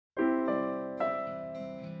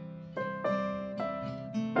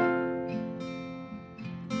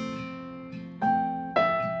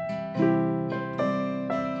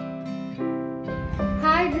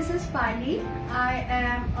is Pali. I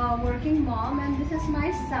am a working mom, and this is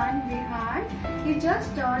my son Vihan. He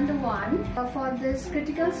just turned 1. For this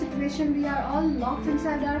critical situation, we are all locked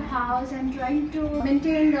inside our house and trying to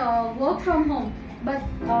maintain work from home. But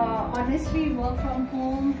honestly, work from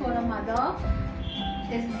home for a mother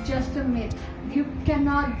is just a myth. You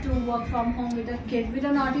cannot do work from home with a kid, with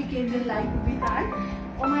a naughty kid like Vihan.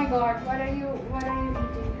 Oh my God, what are you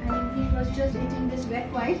eating? I mean, he was just eating this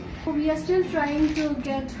wet wipe. We are still trying to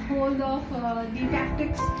get hold of the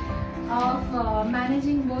tactics of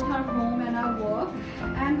managing both our home and our work,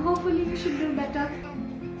 and hopefully we should do better.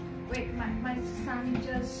 Wait, my son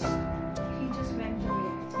just went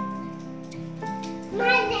away.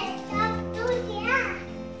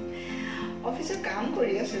 Officer, काम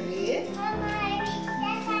करिए सभी.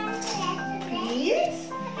 Please.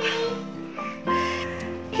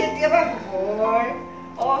 केतियाबा घर,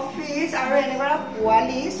 office आरो एनेबारा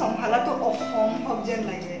पोवाली संभालातो असम्भव जेन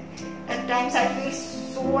लागे. At times I feel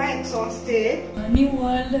so exhausted. New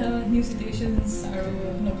world, new situations, आरो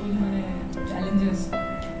नতুन माने challenges.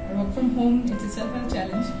 Work from home it itself a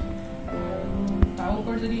challenge. ताऊ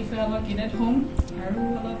पर जरी if you have a kid at home, आरो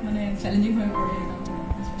अलग माने challenging होय पड़े.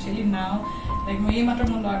 Especially now, like my matter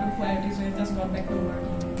mon lot of quality, so I just got back to work.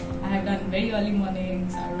 I have done very early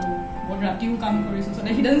mornings. Aru what rati u kaam korisu, so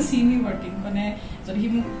that he doesn't see me working. Kone so he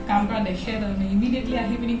mu kaam kora dekhe then immediately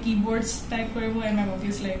ahi pini keyboards type koribo and my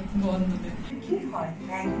office like gone with it. Ki hoy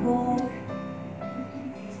mango.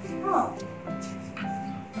 Oh.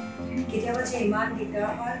 Ketiaba je iman dikar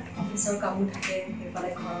hoy officer kaam thake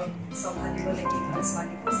efale ghor sambhalibo lagi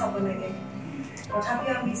smart ko sabo lage.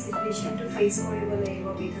 তথাপিও আমি সিচুৱেশ্যনটো fetch কৰিব লাগিব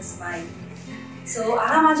with a smile. So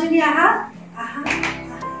aha majoni aha.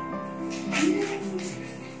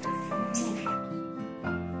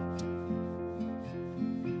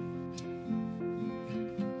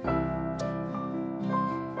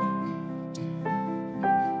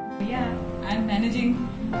 Yeah, I'm managing,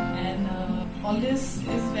 and all this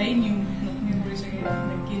is very new.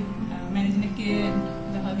 Like kid, managing a kid,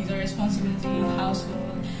 these are responsibility,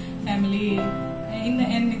 household, family. In the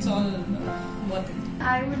end, it's all worth it.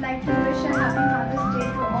 I would like to wish a happy Mother's Day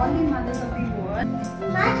to all the mothers of the world.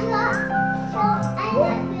 Mother, so I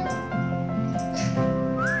love you.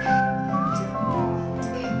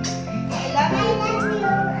 I love you.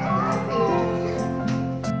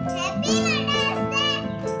 Happy Mother's Day.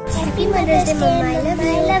 Happy Mother's Day, Mama.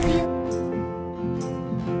 I love you.